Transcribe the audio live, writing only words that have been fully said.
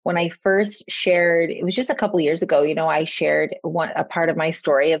when I first shared, it was just a couple years ago, I shared a part of my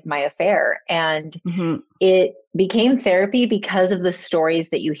story of my affair, and Hmm. it became therapy because of the stories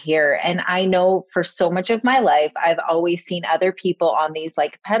that you hear. And I know for so much of my life, I've always seen other people on these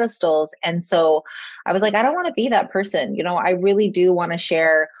like pedestals. And so I was like, I don't want to be that person. I really do want to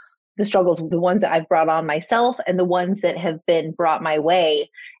share the struggles, the ones that I've brought on myself and the ones that have been brought my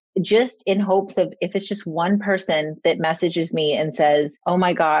way, just in hopes of, if it's just one person that messages me and says, oh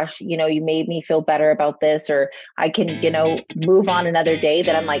my gosh, you made me feel better about this, or I can, move on another day,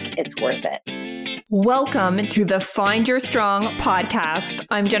 that I'm like, it's worth it. Welcome to the Find Your Strong podcast.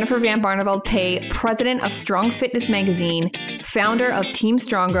 I'm Jennifer Van Barneveld Pay, president of Strong Fitness Magazine, founder of Team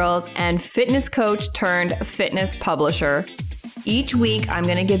Strong Girls, and fitness coach turned fitness publisher. Each week, I'm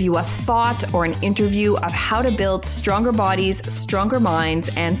going to give you a thought or an interview of how to build stronger bodies, stronger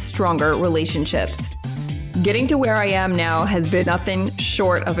minds, and stronger relationships. Getting to where I am now has been nothing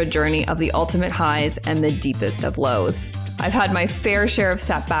short of a journey of the ultimate highs and the deepest of lows. I've had my fair share of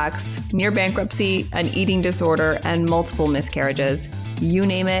setbacks, near bankruptcy, an eating disorder, and multiple miscarriages. You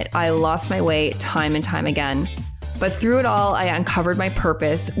name it, I lost my way time and time again. But through it all, I uncovered my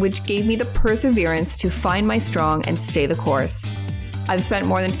purpose, which gave me the perseverance to find my strong and stay the course. I've spent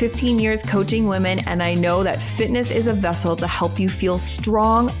more than 15 years coaching women, and I know that fitness is a vessel to help you feel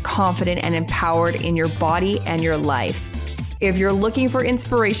strong, confident, and empowered in your body and your life. If you're looking for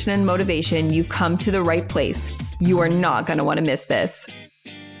inspiration and motivation, you've come to the right place. You are not going to want to miss this.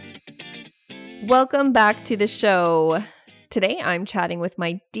 Welcome back to the show. Today, I'm chatting with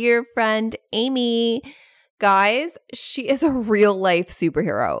my dear friend, Amy. Guys, she is a real life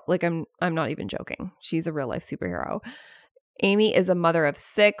superhero. Like, I'm not even joking. She's a real life superhero. Amy is a mother of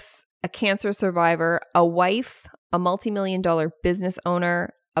 6, a cancer survivor, a wife, a multi-million-dollar business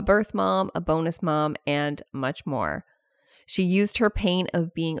owner, a birth mom, a bonus mom, and much more. She used her pain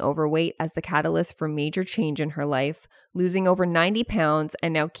of being overweight as the catalyst for major change in her life, losing over 90 pounds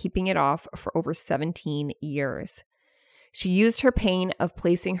and now keeping it off for over 17 years. She used her pain of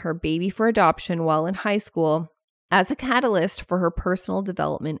placing her baby for adoption while in high school as a catalyst for her personal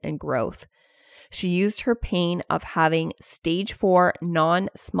development and growth. She used her pain of having stage 4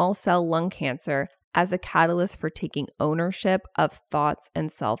 non-small cell lung cancer as a catalyst for taking ownership of thoughts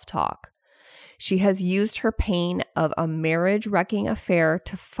and self-talk. She has used her pain of a marriage-wrecking affair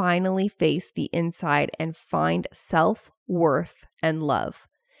to finally face the inside and find self-worth and love.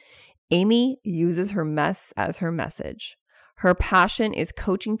 Amy uses her mess as her message. Her passion is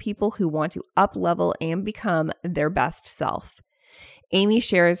coaching people who want to up-level and become their best self. Amy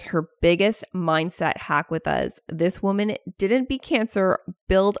shares her biggest mindset hack with us. This woman didn't beat cancer,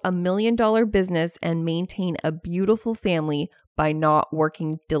 build $1 million business, and maintain a beautiful family by not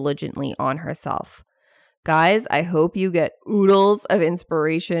working diligently on herself. Guys, I hope you get oodles of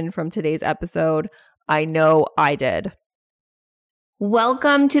inspiration from today's episode. I know I did.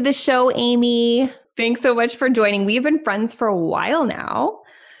 Welcome to the show, Amy. Thanks so much for joining. We've been friends for a while now.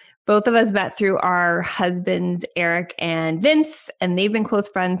 Both of us met through our husbands, Eric and Vince, and they've been close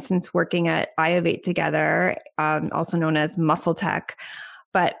friends since working at Biovate together, also known as Muscle Tech.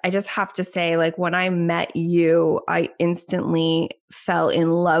 But I just have to say, like, when I met you, I instantly fell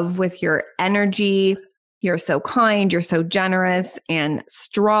in love with your energy. You're so kind, you're so generous and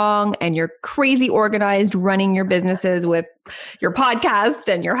strong, and you're crazy organized running your businesses with your podcast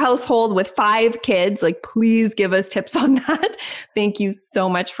and your household with 5 kids. Like, please give us tips on that. Thank you so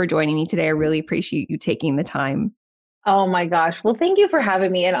much for joining me today. I really appreciate you taking the time. Oh my gosh. Well, thank you for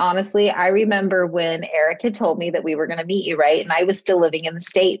having me. And honestly, I remember when Eric had told me that we were going to meet you, right? And I was still living in the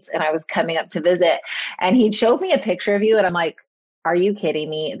States and I was coming up to visit, and he'd showed me a picture of you, and I'm like, are you kidding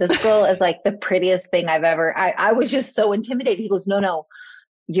me? This girl is like the prettiest thing I've ever, I was just so intimidated. He goes, no,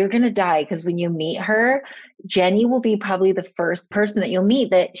 you're going to die. Because when you meet her, Jenny will be probably the first person that you'll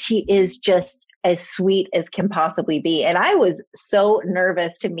meet that she is just as sweet as can possibly be. And I was so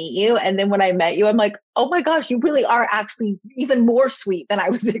nervous to meet you. And then when I met you, I'm like, oh my gosh, you really are actually even more sweet than I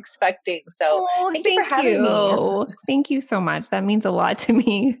was expecting. So thank you for having me. Thank you so much. That means a lot to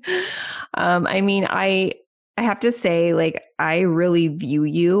me. I have to say, like, I really view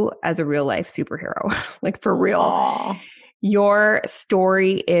you as a real life superhero, like, for real. Aww. Your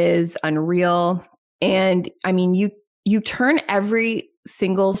story is unreal. And I mean, you turn every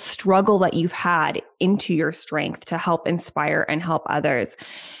single struggle that you've had into your strength to help inspire and help others.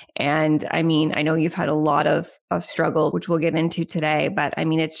 And I mean, I know you've had a lot of struggles, which we'll get into today, but I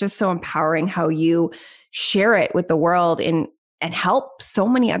mean, it's just so empowering how you share it with the world and help so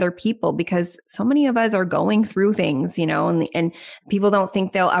many other people, because so many of us are going through things, you know, and people don't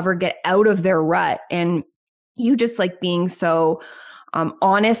think they'll ever get out of their rut. And you just, like, being so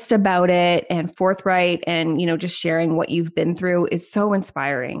honest about it and forthright and, just sharing what you've been through is so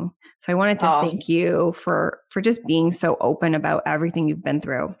inspiring. So I wanted to Oh, thank you for just being so open about everything you've been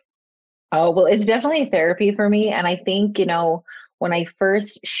through. oh, well, it's definitely therapy for me. And I think, when I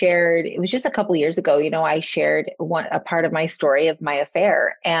first shared, it was just a couple years ago, I shared a part of my story of my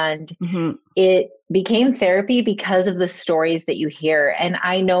affair, and Mm-hmm. it became therapy because of the stories that you hear. And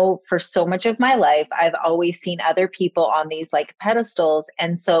I know for so much of my life, I've always seen other people on these like pedestals.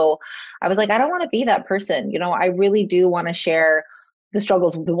 And so I was like, I don't want to be that person. I really do want to share the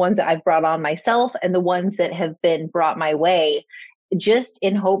struggles, the ones that I've brought on myself and the ones that have been brought my way, just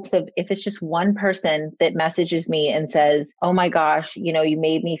in hopes of, if it's just one person that messages me and says, oh my gosh, you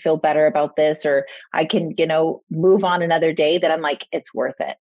made me feel better about this, or I can, move on another day, that I'm like, it's worth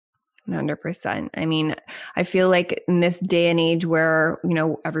it. 100%. I mean, I feel like in this day and age where,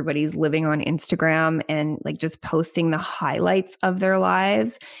 everybody's living on Instagram and like just posting the highlights of their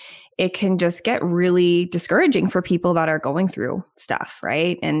lives, it can just get really discouraging for people that are going through stuff,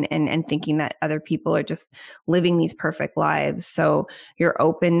 right? And thinking that other people are just living these perfect lives. So your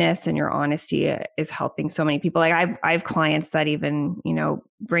openness and your honesty is helping so many people. Like I have clients that even,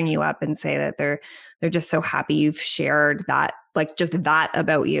 bring you up and say that they're just so happy you've shared that, like just that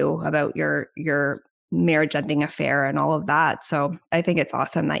about you, about your marriage ending affair and all of that. So I think it's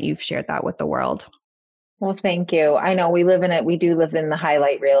awesome that you've shared that with the world. Well, thank you. I know we live in it. We do live in the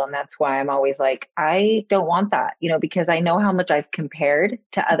highlight reel. And that's why I'm always like, I don't want that, because I know how much I've compared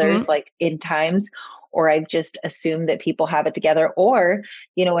to others, Mm-hmm. like in times, or I've just assumed that people have it together. Or,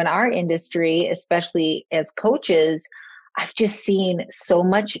 in our industry, especially as coaches, I've just seen so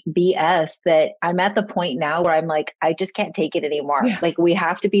much BS that I'm at the point now where I'm like, I just can't take it anymore. Yeah. Like, we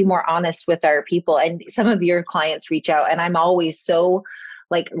have to be more honest with our people. And some of your clients reach out, and I'm always so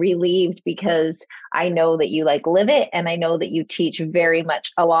like relieved, because I know that you like live it, and I know that you teach very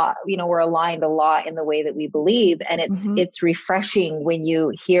much a lot. We're aligned a lot in the way that we believe, and Mm-hmm. it's refreshing when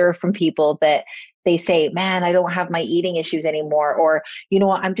you hear from people that they say, man, I don't have my eating issues anymore, or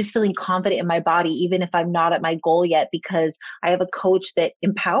what, I'm just feeling confident in my body even if I'm not at my goal yet, because I have a coach that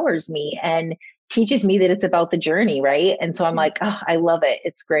empowers me and teaches me that it's about the journey, right? And so I'm like, oh, I love it.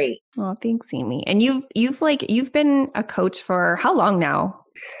 It's great. Oh, thanks, Amy. And you've been a coach for how long now?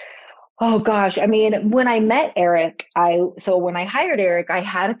 Oh gosh. I mean, when I met Eric, when I hired Eric, I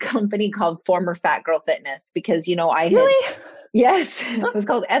had a company called Former Fat Girl Fitness, because, Really? yes, it was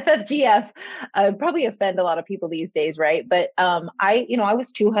called FFGF. Probably offend a lot of people these days, right? But I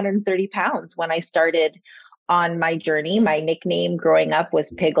was 230 pounds when I started on my journey. My nickname growing up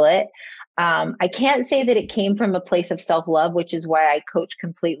was Piglet. I can't say that it came from a place of self-love, which is why I coach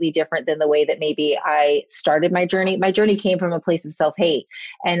completely different than the way that maybe I started my journey. My journey came from a place of self-hate.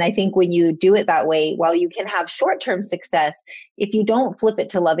 And I think when you do it that way, while you can have short-term success, if you don't flip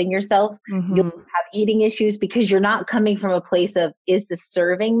it to loving yourself, you'll Mm-hmm. have eating issues, because you're not coming from a place of, is this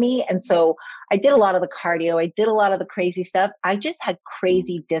serving me? And so I did a lot of the cardio. I did a lot of the crazy stuff. I just had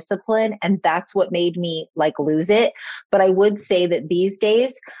crazy discipline, and that's what made me like lose it. But I would say that these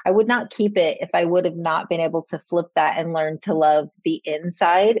days, I would not keep it if I would have not been able to flip that and learn to love the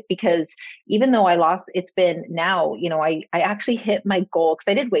inside. Because even though I lost, it's been now, I actually hit my goal, because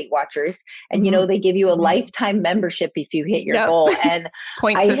I did Weight Watchers, and, Mm-hmm. they give you a Mm-hmm. lifetime membership if you hit your Yep. goal. And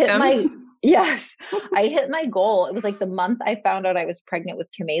Point I hit my, system. yes, I hit my goal. It was like the month I found out I was pregnant with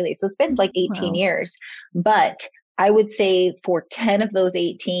Kameli. So it's been like 18 Wow. years. But I would say for 10 of those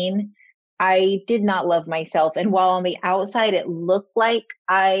 18, I did not love myself. And while on the outside it looked like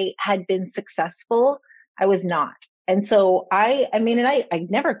I had been successful, I was not. And so I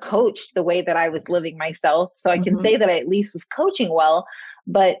never coached the way that I was living myself. So I can Mm-hmm. say that I at least was coaching well.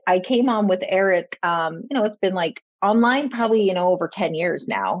 But I came on with Eric, it's been like online probably, over 10 years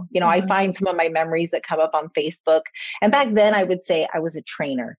now. I Wow. find some of my memories that come up on Facebook. And back then I would say I was a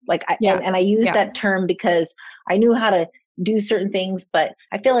trainer. Like Yeah. and I use Yeah. that term because I knew how to do certain things, but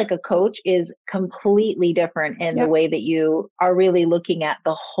I feel like a coach is completely different in the Yep. way that you are really looking at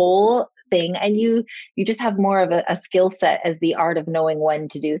the whole thing. And you just have more of a skill set as the art of knowing when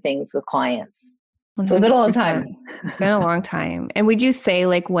to do things with clients. So it's been a long 100%. time. It's been a long time. And would you say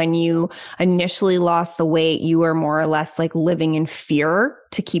like when you initially lost the weight, you were more or less like living in fear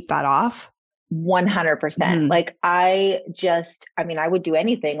to keep that off? 100%. Mm-hmm. Like I would do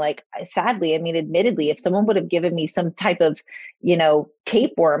anything. Like sadly, admittedly, if someone would have given me some type of,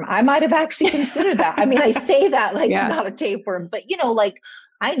 tapeworm, I might have actually considered that. I say that like Yeah. not a tapeworm, but like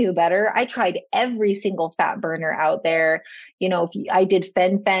I knew better. I tried every single fat burner out there. I did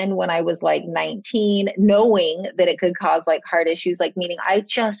fen when I was like 19, knowing that it could cause like heart issues, like meaning I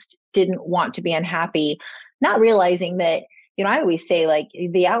just didn't want to be unhappy, not realizing that I always say like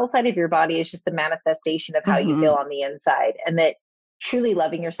the outside of your body is just the manifestation of how you Mm-hmm. feel on the inside. And that truly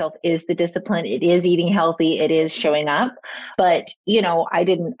loving yourself is the discipline. It is eating healthy. It is showing up. But, I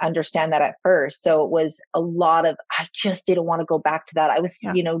didn't understand that at first. So it was a lot of, I just didn't want to go back to that. I was,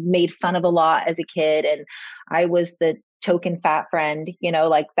 Yeah. made fun of a lot as a kid. And I was the token fat friend,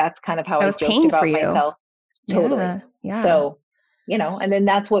 like that's kind of how That I was joked pain for about you. myself. Totally. Yeah. Yeah. So, and then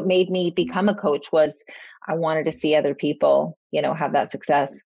that's what made me become a coach was I wanted to see other people, have that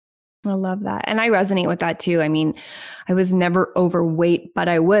success. I love that. And I resonate with that too. I mean, I was never overweight, but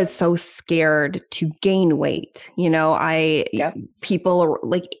I was so scared to gain weight. Yep. People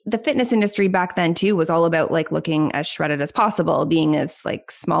like the fitness industry back then too was all about like looking as shredded as possible, being as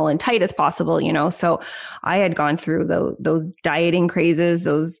like small and tight as possible. So I had gone through those dieting crazes,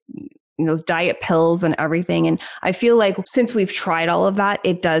 those diet pills and everything. And I feel like since we've tried all of that,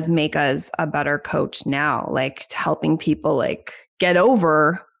 it does make us a better coach now, like helping people like get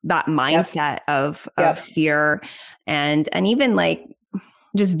over that Yep. mindset of Yep. fear and even like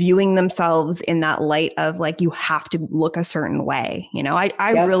just viewing themselves in that light of like you have to look a certain way.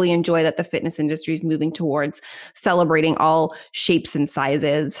 I Yep. really enjoy that the fitness industry is moving towards celebrating all shapes and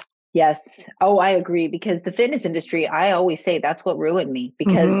sizes. Yes. Oh, I agree because the fitness industry, I always say that's what ruined me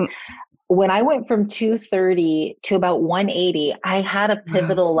because Mm-hmm. when I went from 230 to about 180, I had a Wow.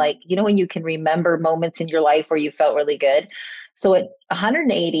 pivotal, like, when you can remember moments in your life where you felt really good. So at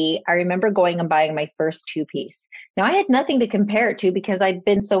 180, I remember going and buying my first two piece. Now I had nothing to compare it to because I'd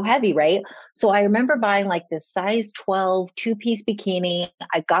been so heavy, right? So I remember buying like this size 12 two-piece bikini.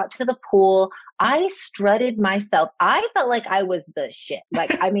 I got to the pool. I strutted myself. I felt like I was the shit.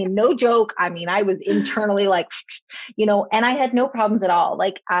 Like, I mean, no joke. I mean, I was internally like, and I had no problems at all.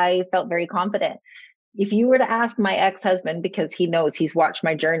 Like, I felt very confident. If you were to ask my ex-husband, because he knows he's watched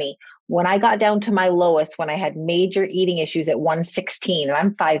my journey, when I got down to my lowest, when I had major eating issues at 116, and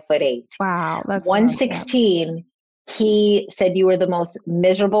I'm 5'8", Wow. That's long. Yeah. 116, he said, "You are the most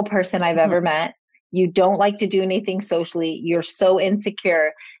miserable person I've Mhm. ever met. You don't like to do anything socially. You're so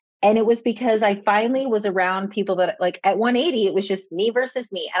insecure." And it was because I finally was around people that like at 180, it was just me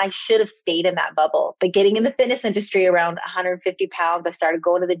versus me. And I should have stayed in that bubble. But getting in the fitness industry around 150 pounds, I started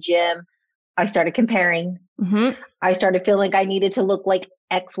going to the gym. I started comparing. Mhm. I started feeling like I needed to look like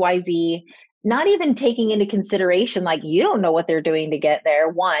XYZ, not even taking into consideration, like, you don't know what they're doing to get there.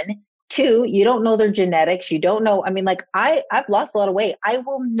 One, two, you don't know their genetics. You don't know. I mean, like I've lost a lot of weight. I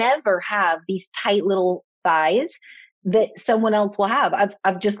will never have these tight little thighs that someone else will have.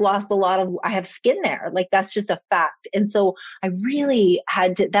 I've just lost a lot of, I have skin there. Like that's just a fact. And so I really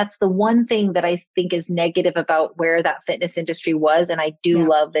had to, that's the one thing that I think is negative about where that fitness industry was. And I do Yeah.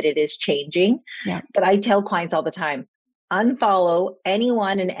 love that it is changing. Yeah. But I tell clients all the time, unfollow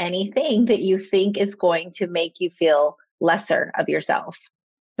anyone and anything that you think is going to make you feel lesser of yourself.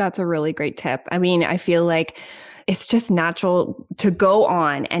 That's a really great tip. I mean, I feel like it's just natural to go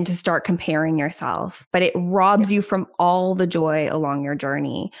on and to start comparing yourself, but it Yeah. robs you from all the joy along your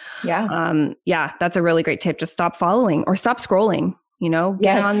journey. Yeah. Yeah, that's a really great tip. Just stop following or stop scrolling. Get on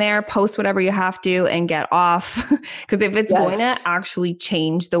Yes. there, post whatever you have to, and get off. Because if it's going to Yes. actually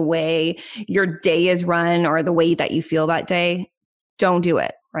change the way your day is run or the way that you feel that day, don't do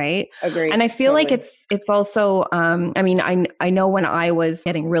it. Right. And Agree. I feel like Totally. it's also, I mean, I know when I was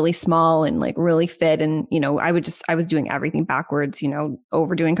getting really small and like really fit and, I was doing everything backwards,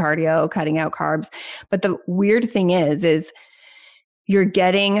 overdoing cardio, cutting out carbs. But the weird thing is you're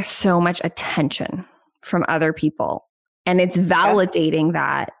getting so much attention from other people and it's Yeah. validating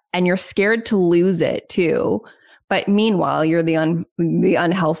that. And you're scared to lose it too. But meanwhile, you're the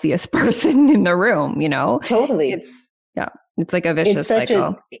unhealthiest person in the room, Totally. It's, yeah, it's like a It's vicious such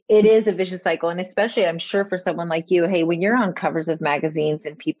cycle. it is a vicious cycle. And especially, I'm sure for someone like you, hey, when you're on covers of magazines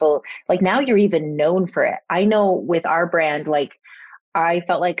and people like now you're even known for it. I know with our brand, like I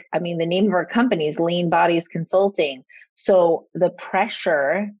felt like, I mean, the name of our company is Lean Bodies Consulting. So the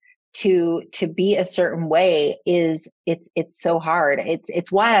pressure to be a certain way is it's so hard.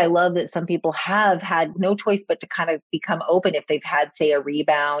 It's why I love that some people have had no choice but to kind of become open if they've had, say, a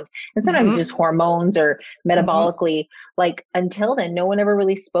rebound, and sometimes Mm-hmm. just hormones or Mm-hmm. metabolically. Like until then, no one ever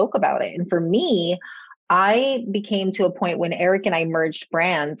really spoke about it. And for me, I became to a point when Eric and I merged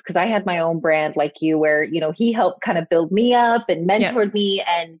brands because I had my own brand like you, where, he helped kind of build me up and Yeah. mentored me.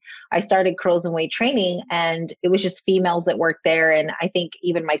 And I started Curls and Weight Training, and it was just females that worked there. And I think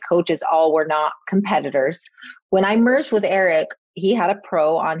even my coaches all were not competitors. When I merged with Eric, he had a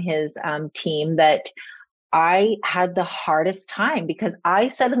pro on his team that I had the hardest time because I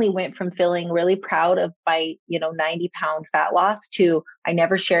suddenly went from feeling really proud of my, 90-pound fat loss to I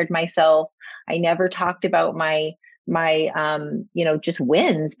never shared myself. I never talked about just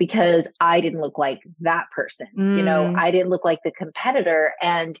wins because I didn't look like that person. Mm. I didn't look like the competitor.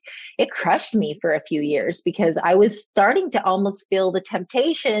 And it crushed me for a few years because I was starting to almost feel the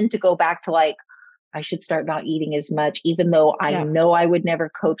temptation to go back to like, I should start not eating as much, even though I Yeah. know I would never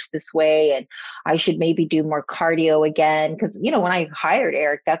coach this way. And I should maybe do more cardio again. Cause, when I hired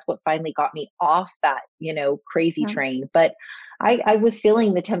Eric, that's what finally got me off that, crazy Yeah. train. But I was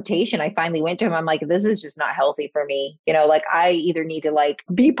feeling the temptation. I finally went to him. I'm like, this is just not healthy for me. Like I either need to like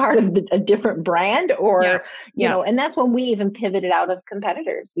be part of a different brand Yeah. or, Yeah. and that's when we even pivoted out of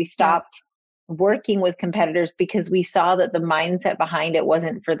competitors. We Yeah. stopped working with competitors because we saw that the mindset behind it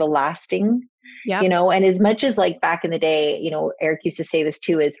wasn't for the lasting. Yeah. And as much as like back in the day, Eric used to say this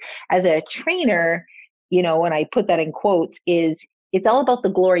too, is as a trainer, and I put that in quotes, is it's all about the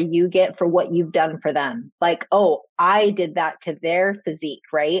glory you get for what you've done for them. Like, oh, I did that to their physique,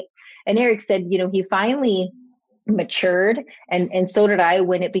 right? And Eric said, he finally matured and so did I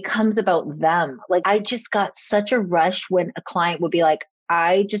when it becomes about them. Like I just got such a rush when a client would be like,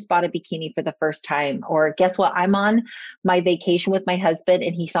 I just bought a bikini for the first time, or guess what? I'm on my vacation with my husband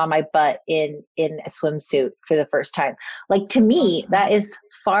and he saw my butt in a swimsuit for the first time. Like to me, Awesome. that is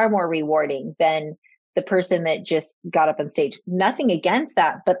far more rewarding than the person that just got up on stage. Nothing against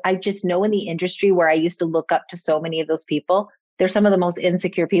that, but I just know in the industry where I used to look up to so many of those people, they're some of the most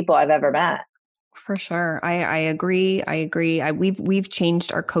insecure people I've ever met. For sure. I agree. I agree. We've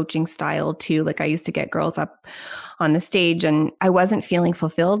changed our coaching style too. Like I used to get girls up on the stage and I wasn't feeling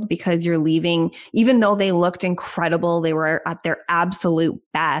fulfilled because you're leaving, even though they looked incredible, they were at their absolute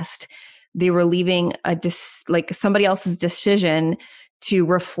best, they were leaving like somebody else's decision to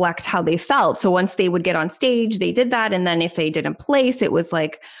reflect how they felt. So once they would get on stage, they did that. And then if they didn't place, it was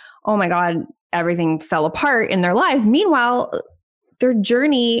like, oh my God, everything fell apart in their lives. Meanwhile, their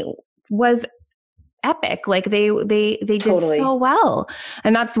journey was epic. Like they did Totally. so well.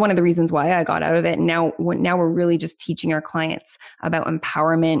 And that's one of the reasons why I got out of it. And now we're really just teaching our clients about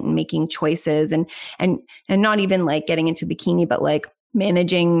empowerment and making choices and not even like getting into bikini, but like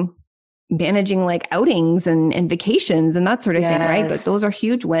managing like outings and vacations and that sort of thing, right? But those Yes. are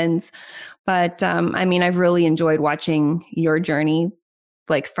huge wins. But I mean, I've really enjoyed watching your journey,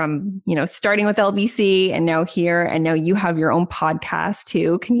 like from, starting with LBC and now here, and now you have your own podcast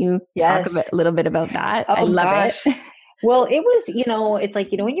too. Can you talk Yes. a little bit about that? I Oh love it. gosh. Well, it was, it's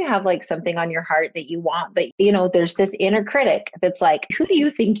like, when you have like something on your heart that you want, but there's this inner critic that's like, who do you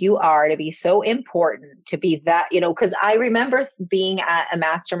think you are to be so important to be that, because I remember being at a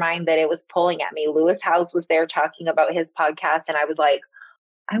mastermind that it was pulling at me. Lewis Howes was there talking about his podcast. And I was like,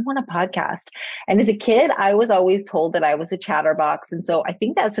 I want a podcast. And as a kid, I was always told that I was a chatterbox. And so I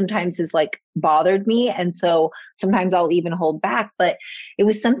think that sometimes has like bothered me. And so sometimes I'll even hold back, but it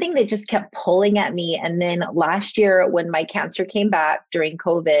was something that just kept pulling at me. And then last year, when my cancer came back during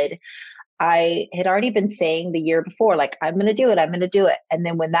COVID, I had already been saying the year before, like, I'm going to do it. I'm going to do it. And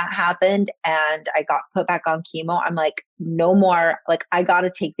then when that happened and I got put back on chemo, I'm like, no more. Like, I got to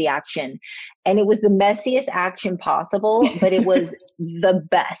take the action. And it was the messiest action possible, but it was the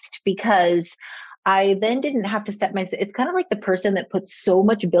best because I then didn't have to set myself. It's kind of like the person that puts so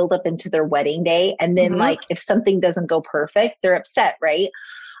much buildup into their wedding day. And then, Mm-hmm. like, if something doesn't go perfect, they're upset, right?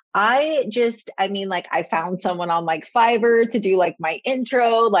 Like I found someone on like Fiverr to do like my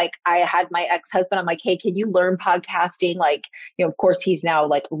intro. Like I had my ex-husband, I'm like, hey, can you learn podcasting? Like, of course he's now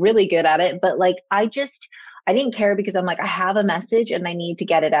like really good at it, but like, I didn't care because I'm like, I have a message and I need to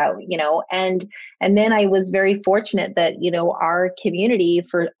get it out, and then I was very fortunate that, our community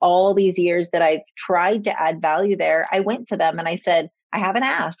for all these years that I've tried to add value there, I went to them and I said, I have an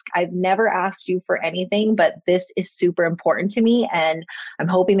ask. I've never asked you for anything, but this is super important to me. And I'm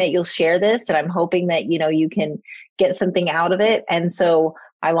hoping that you'll share this and I'm hoping that, you can get something out of it. And so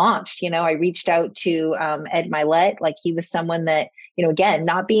I launched, I reached out to Ed Milet. Like he was someone that, again,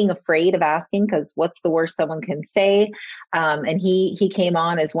 not being afraid of asking because what's the worst someone can say. And he came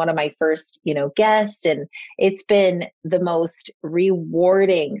on as one of my first, guests. And it's been the most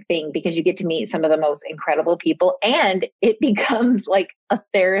rewarding thing because you get to meet some of the most incredible people and it becomes like a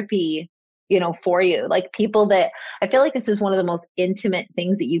therapy, for you. Like people that I feel like this is one of the most intimate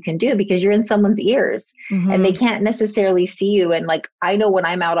things that you can do because you're in someone's ears and they Mm-hmm. can't necessarily see you. And like, I know when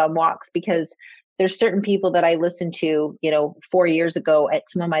I'm out on walks because there's certain people that I listened to, 4 years ago at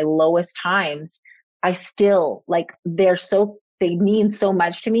some of my lowest times. I still like, they mean so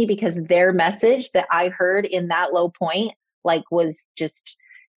much to me because their message that I heard in that low point, like was just,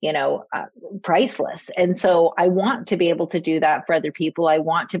 priceless. And so I want to be able to do that for other people. I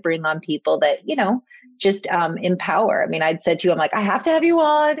want to bring on people that, just empower. I mean, I'd said to you, I'm like, I have to have you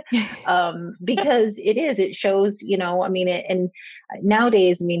on because it shows, and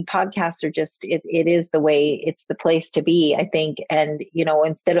nowadays, I mean, podcasts are just, it is the way, it's the place to be, I think. And,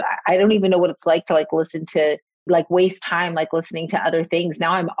 instead of, I don't even know what it's like to like listen to, like waste time, like listening to other things.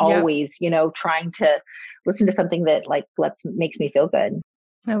 Now I'm always, trying to listen to something that like makes me feel good.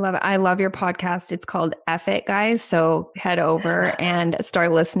 I love it. I love your podcast. It's called F It, guys. So head over and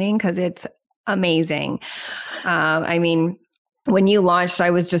start listening because it's amazing. I mean, when you launched, I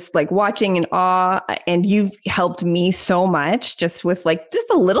was just like watching in awe, and you've helped me so much just with like just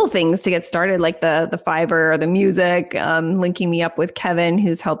the little things to get started, like the Fiverr or the music, linking me up with Kevin,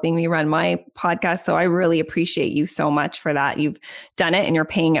 who's helping me run my podcast. So I really appreciate you so much for that. You've done it and you're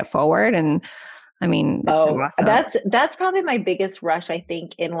paying it forward. And I mean, it's awesome. That's probably my biggest rush, I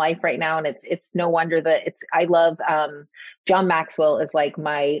think, in life right now. And it's no wonder that I love, John Maxwell is like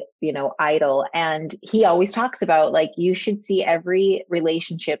my, idol. And he always talks about like, you should see every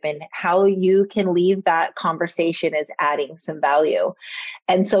relationship and how you can leave that conversation as adding some value.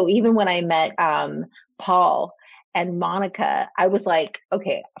 And so even when I met, Paul and Monica, I was like,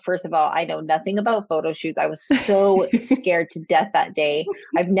 okay, first of all, I know nothing about photo shoots. I was so scared to death that day.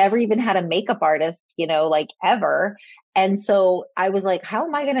 I've never even had a makeup artist, like ever. And so I was like, how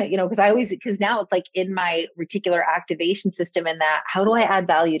am I going to, because now it's like in my reticular activation system and that, how do I add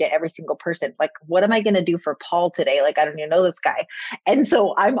value to every single person? Like, what am I going to do for Paul today? Like, I don't even know this guy. And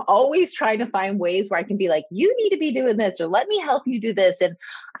so I'm always trying to find ways where I can be like, you need to be doing this, or let me help you do this. And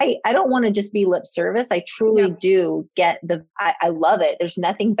I don't want to just be lip service. I truly do get I love it. There's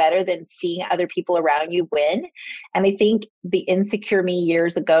nothing better than seeing other people around you win. And I think the insecure me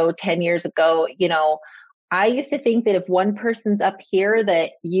years ago, 10 years ago, I used to think that if one person's up here,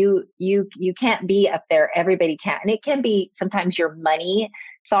 that you can't be up there. Everybody can. And it can be sometimes your money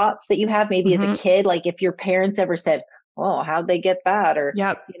thoughts that you have maybe as a kid. Like if your parents ever said, oh, how'd they get that? Or,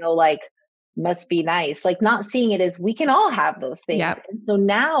 like must be nice. Like not seeing it as we can all have those things. And so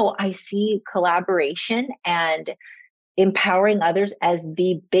now I see collaboration and empowering others as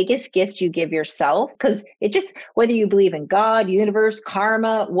the biggest gift you give yourself. Because it just, whether you believe in God, universe,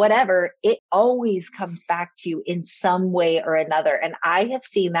 karma, whatever, it always comes back to you in some way or another. And I have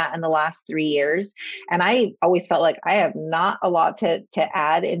seen that in the last 3 years. And I always felt like I have not a lot to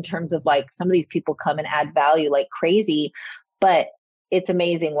add in terms of like some of these people come and add value like crazy, but it's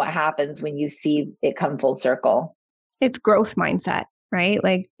amazing what happens when you see it come full circle. It's growth mindset. Right?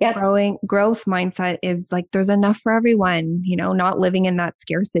 Like growth mindset is like, there's enough for everyone, not living in that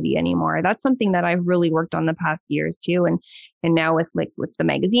scarcity anymore. That's something that I've really worked on the past years too. And now with the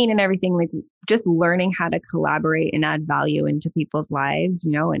magazine and everything, like just learning how to collaborate and add value into people's lives,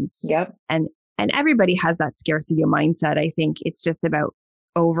 and everybody has that scarcity mindset. I think it's just about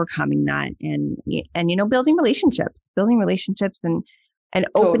overcoming that and building relationships and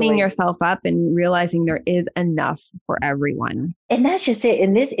opening yourself up and realizing there is enough for everyone. And that's just it.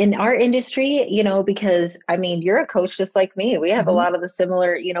 In our industry, because I mean, you're a coach just like me. We have a lot of the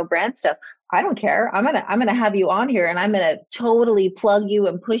similar, brand stuff. I don't care. I'm going to have you on here and I'm going to totally plug you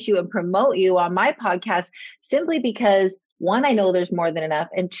and push you and promote you on my podcast simply because one, I know there's more than enough.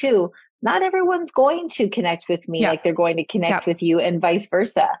 And two, not everyone's going to connect with me like they're going to connect with you and vice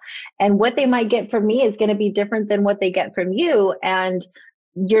versa. And what they might get from me is going to be different than what they get from you. And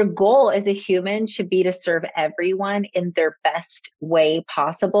your goal as a human should be to serve everyone in their best way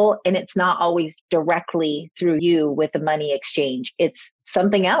possible. And it's not always directly through you with the money exchange. It's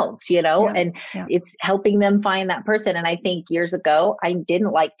something else, it's helping them find that person. And I think years ago, I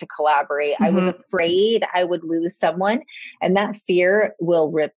didn't like to collaborate. I was afraid I would lose someone, and that fear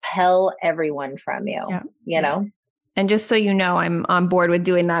will repel everyone from you, And just so you know, I'm on board with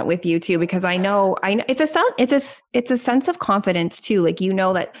doing that with you too, because I know it's a sense of confidence too. Like,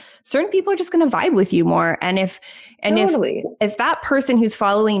 that certain people are just going to vibe with you more. And if that person who's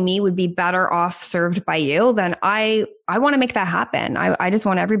following me would be better off served by you, then I want to make that happen. I just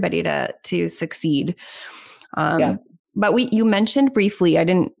want everybody to succeed. But you mentioned briefly,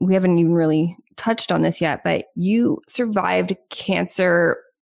 we haven't even really touched on this yet, but you survived cancer.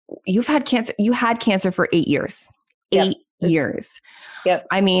 You had cancer for 8 years. 8 years. Yep.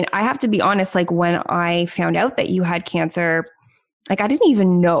 I mean, I have to be honest, like when I found out that you had cancer, like I didn't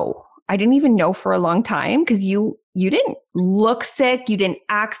even know. I didn't even know for a long time because you didn't look sick. You didn't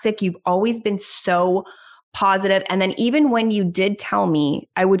act sick. You've always been so positive. And then even when you did tell me,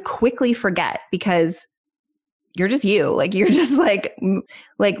 I would quickly forget because you're just you. Like you're just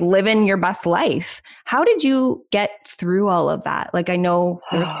like living your best life. How did you get through all of that? Like I know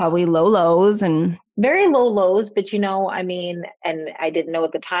there was probably low lows and very low lows, but I mean, and I didn't know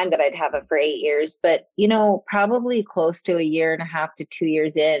at the time that I'd have it for 8 years, but probably close to a year and a half to 2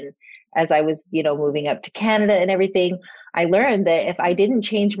 years in, as I was, moving up to Canada and everything, I learned that if I didn't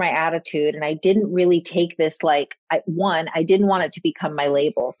change my attitude and I didn't really take this, like, I didn't want it to become my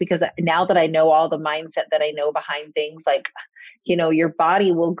label, because now that I know all the mindset that I know behind things, like, your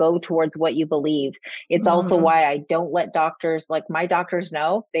body will go towards what you believe. It's also why I don't let doctors, like my doctors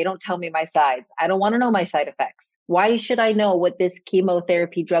know, they don't tell me my sides. I don't want to know my side effects. Why should I know what this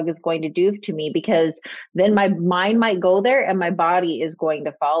chemotherapy drug is going to do to me? Because then my mind might go there and my body is going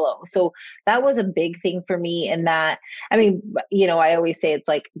to follow. So that was a big thing for me. And that, I mean, I always say it's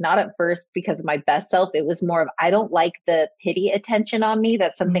like not at first because of my best self. It was more of, I don't like the pity attention on me.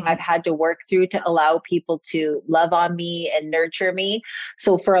 That's something I've had to work through to allow people to love on me and nurture me.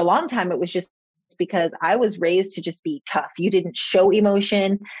 So for a long time, it was just because I was raised to just be tough. You didn't show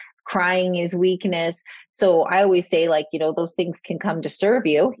emotion. Crying is weakness. So I always say, like, those things can come to serve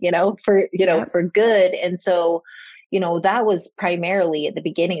you, for good. And so, that was primarily at the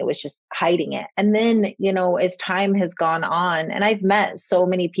beginning, it was just hiding it. And then, as time has gone on, and I've met so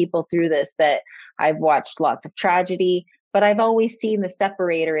many people through this, that I've watched lots of tragedy, but I've always seen the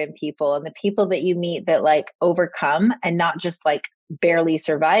separator in people, and the people that you meet that like overcome and not just like barely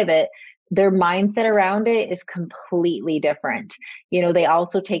survive it. Their mindset around it is completely different. They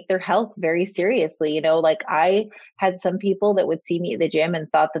also take their health very seriously. Like I had some people that would see me at the gym and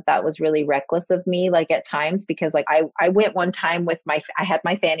thought that that was really reckless of me, like at times, because like I went one time with I had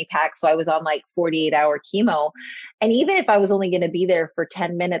my fanny pack. So I was on like 48-hour chemo. And even if I was only going to be there for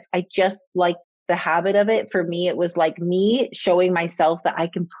 10 minutes, I just like the habit of it. For me, it was like me showing myself that I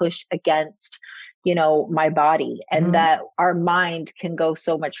can push against my body, and that our mind can go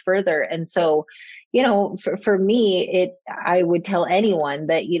so much further. And so, for me, I would tell anyone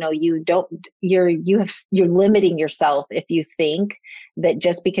that, you're limiting yourself if you think that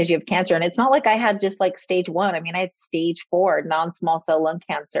just because you have cancer. And it's not like I had just like stage 1. I mean, I had stage 4 non-small cell lung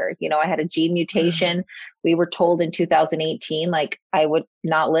cancer. I had a gene mutation. We were told in 2018, like I would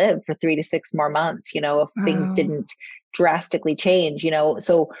not live for 3 to 6 more months, if things didn't drastically change,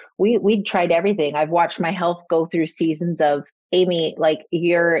 so we tried everything. I've watched my health go through seasons of, Amy, like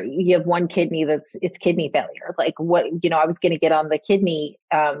you have one kidney it's kidney failure. Like what, I was going to get on the kidney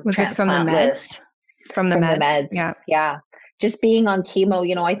was this from the meds? list. From the meds. Yeah. Just being on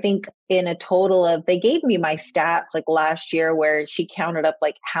chemo, I think in a total of, they gave me my stats like last year, where she counted up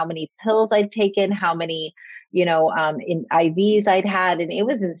like how many pills I'd taken, how many, in IVs I'd had. And it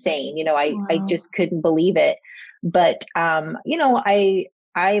was insane. I just couldn't believe it. But,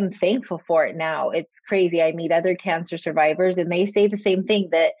 I am thankful for it now. It's crazy. I meet other cancer survivors and they say the same thing,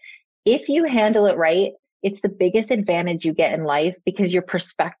 that if you handle it right, it's the biggest advantage you get in life, because your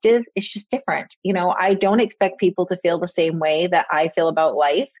perspective is just different. I don't expect people to feel the same way that I feel about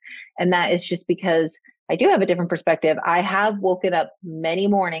life. And that is just because I do have a different perspective. I have woken up many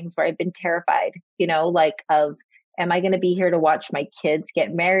mornings where I've been terrified, like of, am I going to be here to watch my kids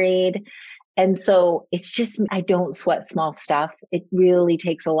get married? And so it's just, I don't sweat small stuff. It really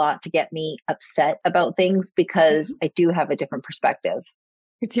takes a lot to get me upset about things, because I do have a different perspective.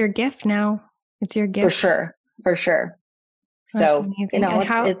 It's your gift now. It's your gift. For sure. That's so, amazing.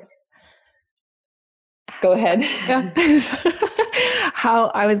 it's go ahead. How,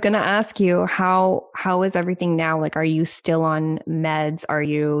 I was going to ask you, how is everything now? Like, are you still on meds? Are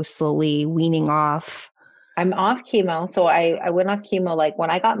you slowly weaning off? I'm off chemo. So I went off chemo like when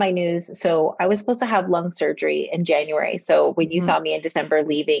I got my news. So I was supposed to have lung surgery in January. So when you saw me in December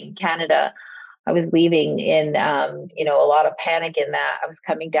leaving Canada, I was leaving in, a lot of panic in that. I was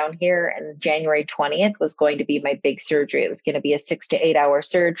coming down here, and January 20th was going to be my big surgery. It was going to be a 6 to 8 hour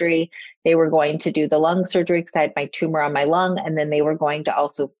surgery. They were going to do the lung surgery because I had my tumor on my lung. And then they were going to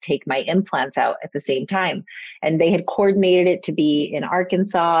also take my implants out at the same time. And they had coordinated it to be in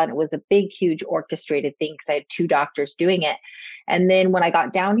Arkansas. And it was a big, huge orchestrated thing because I had 2 doctors doing it. And then when I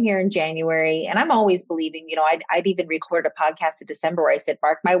got down here in January, and I'm always believing, I'd even record a podcast in December where I said,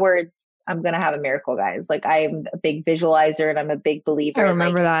 mark my words, I'm going to have a miracle, guys. Like, I'm a big visualizer and I'm a big believer. I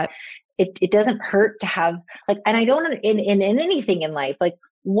remember that. It doesn't hurt to have like, and I don't in anything in life, like,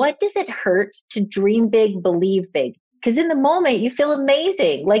 what does it hurt to dream big, believe big? Because in the moment you feel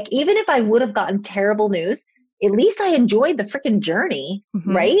amazing. Like, even if I would have gotten terrible news, at least I enjoyed the freaking journey,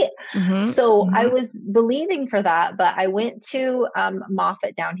 right? So I was believing for that, but I went to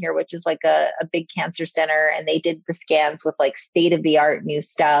Moffitt down here, which is like a big cancer center, and they did the scans with like state of the art new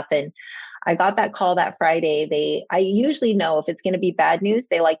stuff. And I got that call that Friday. I usually know if it's going to be bad news,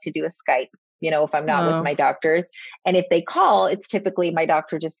 they like to do a Skype, if I'm not with Oh. my doctors. And if they call, it's typically my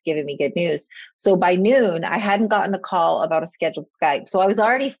doctor just giving me good news. So by noon, I hadn't gotten a call about a scheduled Skype. So I was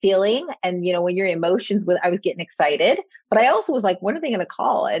already feeling, and when your emotions I was getting excited, but I also was like, when are they going to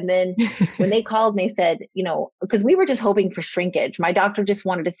call? And then when they called and they said, because we were just hoping for shrinkage. My doctor just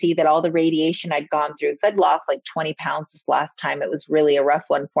wanted to see that all the radiation I'd gone through, because I'd lost like 20 pounds this last time. It was really a rough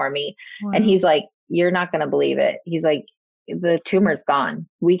one for me. And Wow. he's like, you're not going to believe it. He's like, the tumor's gone.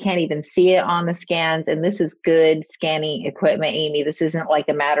 We can't even see it on the scans. And this is good scanning equipment, Amy. This isn't like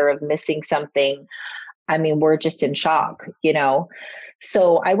a matter of missing something. I mean, we're just in shock.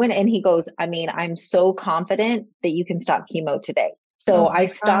 So I went and he goes, I mean, I'm so confident that you can stop chemo today. Oh So I my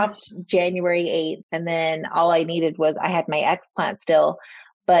gosh. stopped January 8th. And then all I needed was I had my explant still.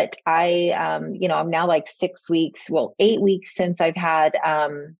 But I'm now like 6 weeks, 8 weeks since I've had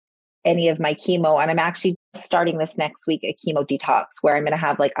any of my chemo. And I'm actually starting this next week a chemo detox where I'm going to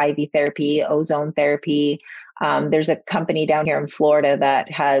have like IV therapy, ozone therapy. There's a company down here in Florida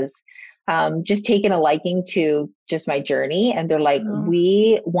that has just taken a liking to just my journey. And they're like, Oh.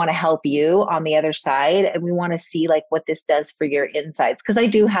 we want to help you on the other side. And we want to see like what this does for your insides. Cause I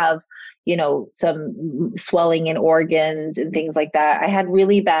do have, some swelling in organs and things like that. I had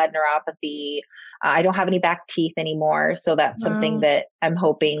really bad neuropathy. I don't have any back teeth anymore. So that's something Wow. that I'm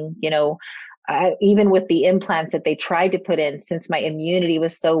hoping, even with the implants that they tried to put in, since my immunity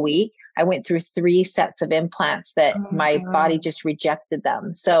was so weak, I went through 3 sets of implants that Oh my my body God. just rejected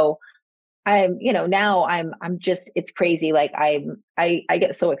them. So now I'm just, it's crazy. Like I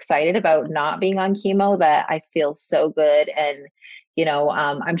get so excited about not being on chemo that I feel so good. And,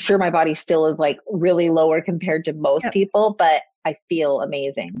 I'm sure my body still is like really lower compared to most Yep. people, but I feel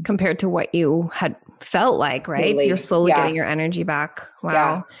amazing. Compared to what you had felt like, right? So you're Totally. slowly Yeah. getting your energy back. Yeah.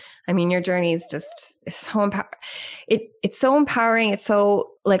 Wow. I mean, your journey is just so it's so empowering. It's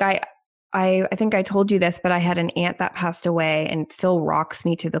so like I think I told you this, but I had an aunt that passed away and it still rocks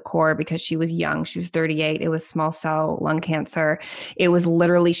me to the core because she was young. She was 38. It was small cell lung cancer. It was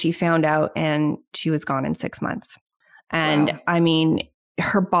literally, she found out and she was gone in 6 months. And Wow. I mean,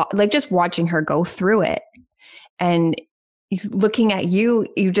 like just watching her go through it and looking at you,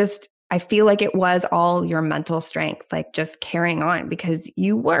 I feel like it was all your mental strength, like just carrying on because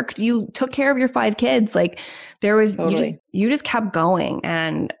you worked, you took care of your 5 kids. Like Totally. you just kept going.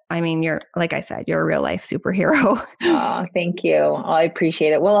 And I mean, like I said, you're a real life superhero. Oh, thank you. Oh, I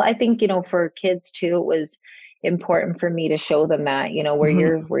appreciate it. Well, I think, for kids too, it was important for me to show them that,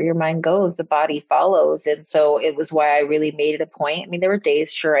 Mhm. where your mind goes, the body follows. And so it was why I really made it a point. I mean, there were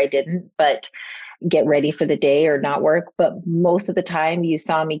days, sure, I didn't, but get ready for the day or not work. But most of the time you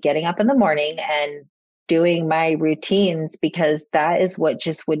saw me getting up in the morning and doing my routines because that is what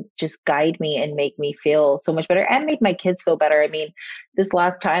just would just guide me and make me feel so much better and make my kids feel better. I mean, this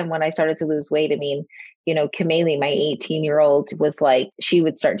last time when I started to lose weight, I mean, Kameli, my 18-year-old, was like, she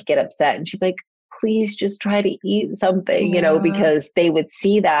would start to get upset and she'd be like, please just try to eat something, Yeah. because they would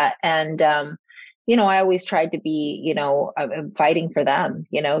see that. And, I always tried to be, I'm fighting for them,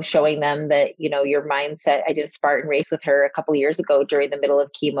 showing them that, your mindset. I did a Spartan race with her a couple of years ago during the middle of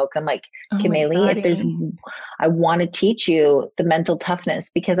chemo. I'm like, Oh my Kameli, God, if there's, Amy. I want to teach you the mental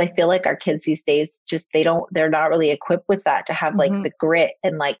toughness because I feel like our kids these days just, they're not really equipped with that to have like Mhm. the grit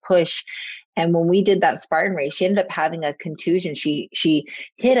and like push. And when we did that Spartan race, she ended up having a contusion. She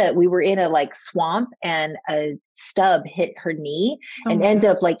we were in a like swamp and a stub hit her knee Oh and my ended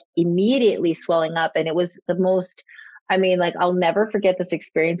God. up like immediately swelling up. And it was the most, I mean, like I'll never forget this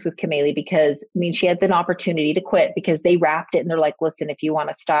experience with Kameli because I mean, she had an opportunity to quit because they wrapped it and they're like, listen, if you want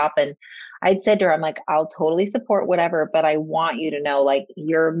to stop. And I'd said to her, I'm like, I'll totally support whatever, but I want you to know, like,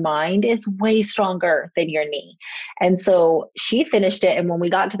 your mind is way stronger than your knee. And so she finished it. And when we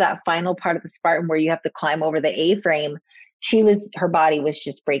got to that final part of the Spartan where you have to climb over the A-frame, her body was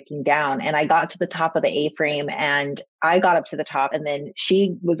just breaking down. And I got to the top of the A-frame and I got up to the top and then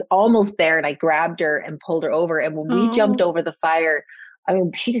she was almost there and I grabbed her and pulled her over. And when we jumped Oh. over the fire, I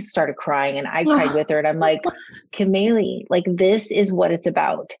mean, she just started crying and I cried Oh. with her. And I'm like, Kameli, like, this is what it's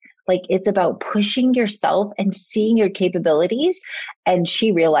about. Like, it's about pushing yourself and seeing your capabilities. And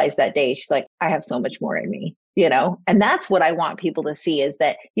she realized that day, she's like, I have so much more in me. And that's what I want people to see is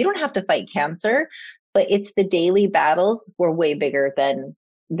that you don't have to fight cancer, but it's the daily battles were way bigger than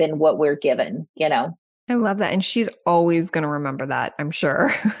what we're given. I love that. And she's always going to remember that, I'm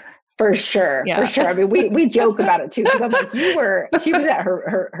sure. For sure, for Yeah. sure. I mean, we joke about it too because I'm like, she was at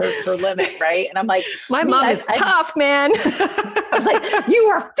her limit, right? And I'm like, My me, mom is tough, man. I was like, you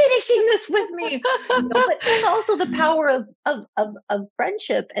are finishing this with me. But that's also the power of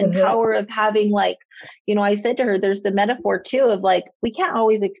friendship and power of having like, I said to her, there's the metaphor too of like, we can't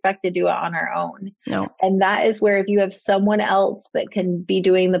always expect to do it on our own. No. And that is where if you have someone else that can be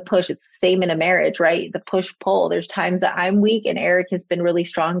doing the push, it's the same in a marriage, right? The push pull. There's times that I'm weak and Eric has been really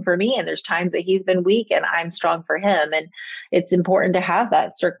strong for me. And there's times that he's been weak and I'm strong for him. And it's important to have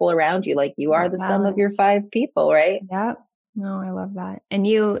that circle around you. Like you are the sum of your 5 people, right? Yep. No, I love that. And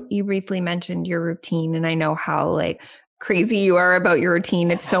you briefly mentioned your routine, and I know how like crazy you are about your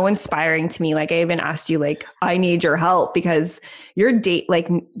routine. It's so inspiring to me. Like I even asked you, like, I need your help because your date, like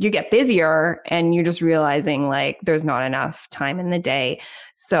you get busier and you're just realizing like there's not enough time in the day.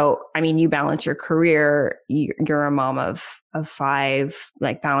 So, I mean, you balance your career, you're a mom of 5,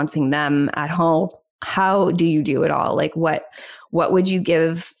 like balancing them at home. How do you do it all? Like what would you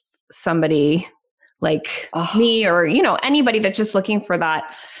give somebody like me or, anybody that's just looking for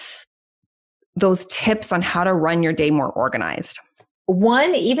those tips on how to run your day more organized?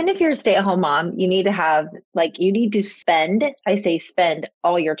 One, even if you're a stay-at-home mom, you need to spend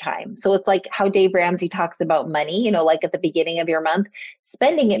all your time. So it's like how Dave Ramsey talks about money, like at the beginning of your month,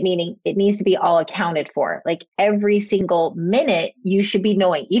 spending it, meaning it needs to be all accounted for. Like every single minute you should be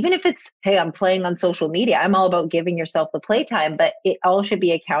knowing, even if it's, hey, I'm playing on social media, I'm all about giving yourself the playtime, but it all should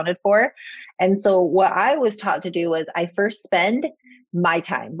be accounted for. And so what I was taught to do was I first spend my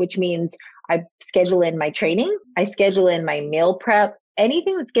time, which means I schedule in my training, I schedule in my meal prep.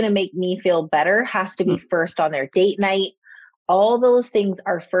 Anything that's going to make me feel better has to be first on their date night. All those things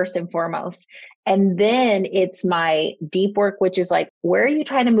are first and foremost. And then it's my deep work, which is like, where are you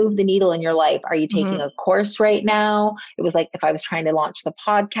trying to move the needle in your life? Are you taking a course right now? It was like, if I was trying to launch the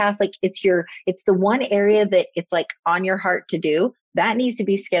podcast, like it's the one area that it's like on your heart to do. That needs to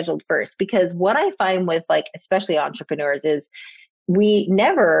be scheduled first, because what I find with like, especially entrepreneurs is we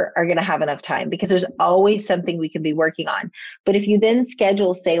never are going to have enough time because there's always something we can be working on. But if you then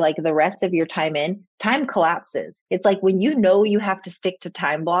schedule, say, like the rest of your time time collapses. It's like when you have to stick to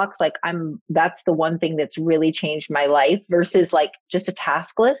time blocks, like that's the one thing that's really changed my life versus like just a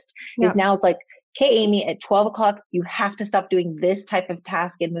task list is now it's like, okay, Amy, at 12 o'clock, you have to stop doing this type of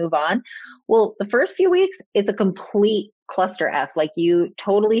task and move on. Well, the first few weeks, it's a complete cluster F. Like you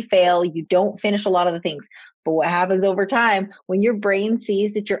totally fail. You don't finish a lot of the things. But what happens over time, when your brain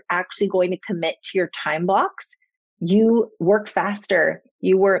sees that you're actually going to commit to your time blocks, you work faster,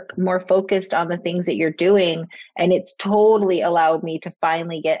 you work more focused on the things that you're doing. And it's totally allowed me to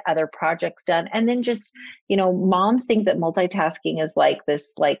finally get other projects done. And then just, moms think that multitasking is like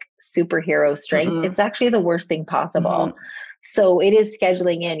this like superhero strength. It's actually the worst thing possible. So it is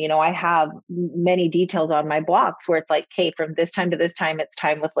scheduling in, I have many details on my blocks where it's like, okay, from this time to this time, it's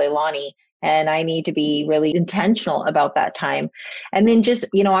time with Leilani. And I need to be really intentional about that time. And then just,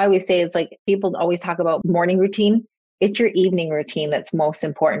 I always say it's like people always talk about morning routine. It's your evening routine that's most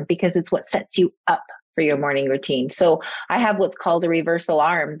important because it's what sets you up for your morning routine. So I have what's called a reverse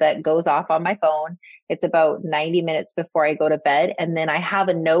alarm that goes off on my phone. It's about 90 minutes before I go to bed. And then I have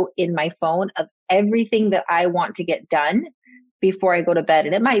a note in my phone of everything that I want to get done before I go to bed.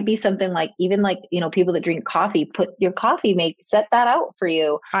 And it might be something like, even like, people that drink coffee, put your coffee, set that out for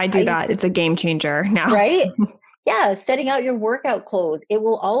you. I do that. It's a game changer now. Right? Yeah. Setting out your workout clothes. It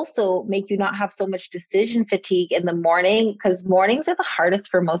will also make you not have so much decision fatigue in the morning, because mornings are the hardest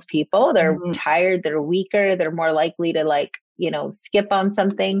for most people. They're tired, they're weaker, they're more likely to skip on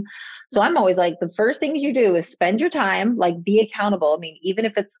something. So I'm always like, the first things you do is spend your time, like be accountable. I mean, even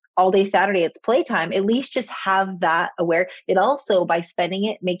if it's all day Saturday, it's playtime, at least just have that aware. It also, by spending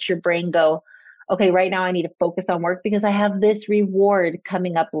it, makes your brain go, okay, right now I need to focus on work because I have this reward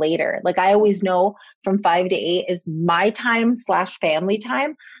coming up later. Like I always know from 5 to 8 is my time / family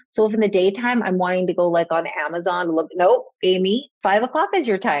time. So if in the daytime I'm wanting to go like on Amazon, look, nope, Amy, 5 o'clock is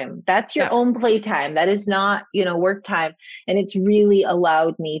your time. That's your own play time. That is not, work time. And it's really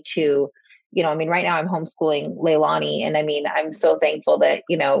allowed me to, right now I'm homeschooling Leilani. And I'm so thankful that,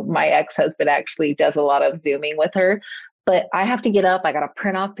 my ex-husband actually does a lot of Zooming with her. But I have to get up. I got to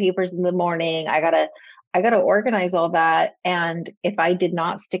print off papers in the morning. I got to organize all that. And if I did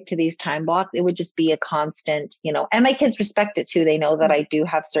not stick to these time blocks, it would just be a constant, and my kids respect it too. They know that I do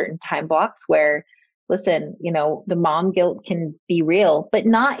have certain time blocks where, listen, the mom guilt can be real, but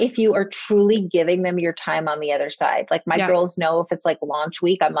not if you are truly giving them your time on the other side. Like my girls know if it's like launch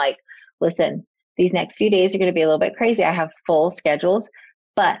week, I'm like, listen, these next few days are going to be a little bit crazy. I have full schedules,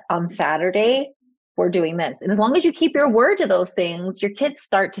 but on Saturday, we're doing this. And as long as you keep your word to those things, your kids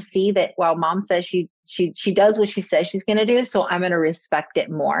start to see that, well, mom says she does what she says she's going to do. So I'm going to respect it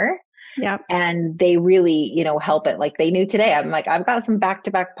more. Yeah. And they really, help it. Like they knew today, I'm like, I've got some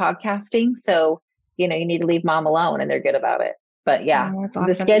back-to-back podcasting. So, you need to leave mom alone, and they're good about it. But yeah, that's awesome.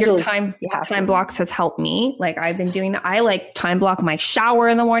 The schedule, your time blocks has helped me. Like I've been doing that. I like time block my shower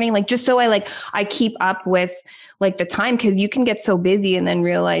in the morning, like just so I keep up with like the time, because you can get so busy and then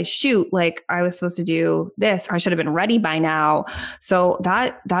realize, shoot, like I was supposed to do this. I should have been ready by now. So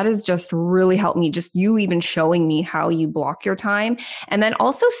that has just really helped me. Just you even showing me how you block your time, and then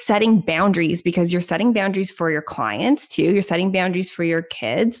also setting boundaries, because you're setting boundaries for your clients too. You're setting boundaries for your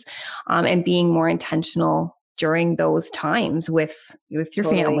kids, and being more intentional during those times with your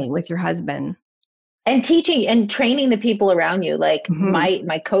family, with your husband. And teaching and training the people around you. Like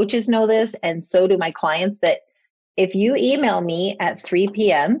my coaches know this, and so do my clients, that if you email me at 3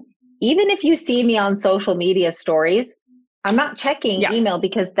 p.m., even if you see me on social media stories, I'm not checking email,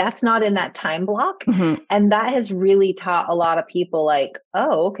 because that's not in that time block. And that has really taught a lot of people like,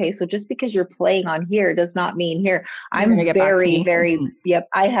 oh, okay, so just because you're playing on here does not mean here. I'm very, yep.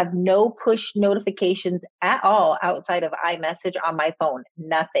 I have no push notifications at all outside of iMessage on my phone,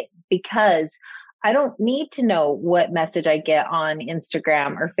 nothing, because I don't need to know what message I get on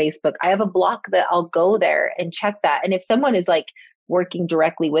Instagram or Facebook. I have a block that I'll go there and check that. And if someone is like working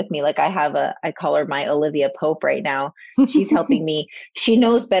directly with me, like I call her my Olivia Pope right now. She's helping me. She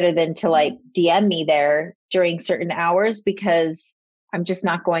knows better than to like DM me there during certain hours, because I'm just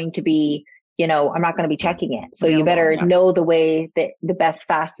not going to be, I'm not going to be checking it. So you better know the best,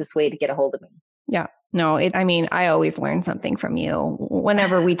 fastest way to get a hold of me. Yeah. No, I always learn something from you.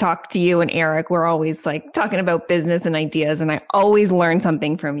 Whenever we talk to you and Eric, we're always like talking about business and ideas, and I always learn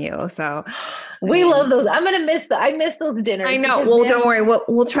something from you. So we love those. I'm going to I miss those dinners. I know. Well, don't worry.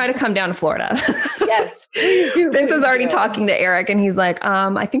 We'll try to come down to Florida. Yes, please do. Vince is already talking to Eric, and he's like,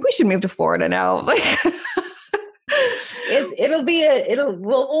 I think we should move to Florida now. We'll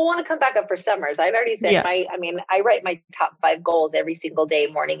want to come back up for summers. I've already said I write my top 5 goals every single day,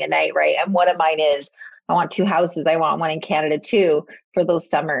 morning and night, right? And one of mine is I want 2 houses. I want one in Canada too for those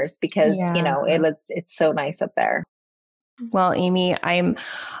summers, because it's so nice up there. Well, Amy, I'm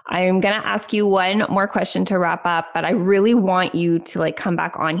going to ask you one more question to wrap up, but I really want you to like come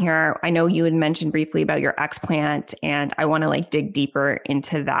back on here. I know you had mentioned briefly about your explant, and I want to like dig deeper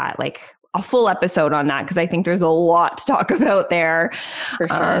into that, like a full episode on that, because I think there's a lot to talk about there. For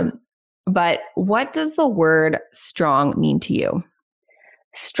sure. But what does the word strong mean to you?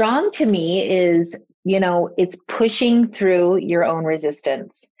 Strong to me is, it's pushing through your own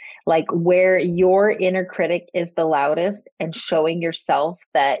resistance, like where your inner critic is the loudest, and showing yourself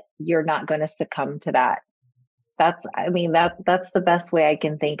that you're not going to succumb to that. That's the best way I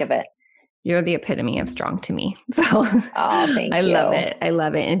can think of it. You're the epitome of strong to me. So thank you. I love it. I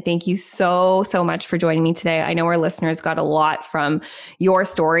love it. And thank you so much for joining me today. I know our listeners got a lot from your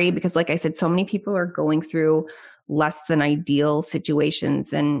story, because like I said, so many people are going through less than ideal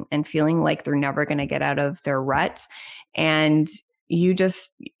situations and feeling like they're never going to get out of their rut. And you just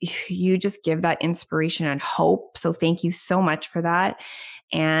give that inspiration and hope. So thank you so much for that.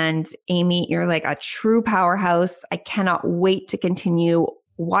 And Amy, you're like a true powerhouse. I cannot wait to continue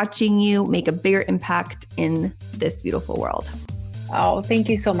watching you make a bigger impact in this beautiful world. Oh, thank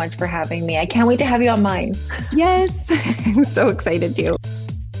you so much for having me. I can't wait to have you on mine. Yes, I'm so excited too.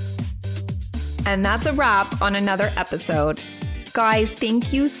 And that's a wrap on another episode. Guys,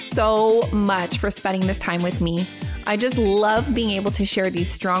 thank you so much for spending this time with me. I just love being able to share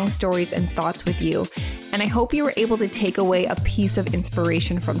these strong stories and thoughts with you. And I hope you were able to take away a piece of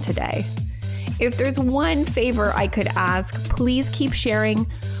inspiration from today. If there's one favor I could ask, please keep sharing,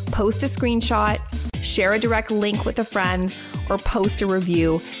 post a screenshot, share a direct link with a friend, or post a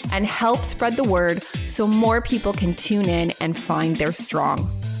review, and help spread the word so more people can tune in and find their strong.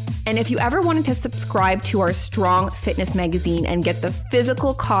 And if you ever wanted to subscribe to our Strong Fitness magazine and get the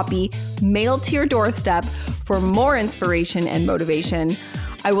physical copy mailed to your doorstep for more inspiration and motivation,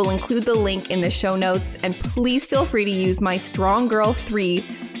 I will include the link in the show notes, and please feel free to use my Strong Girl 3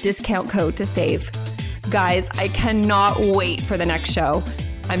 discount code to save. Guys, I cannot wait for the next show.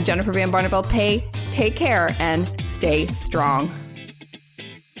 I'm Jennifer Van Barneveld Pay. Take care and stay strong.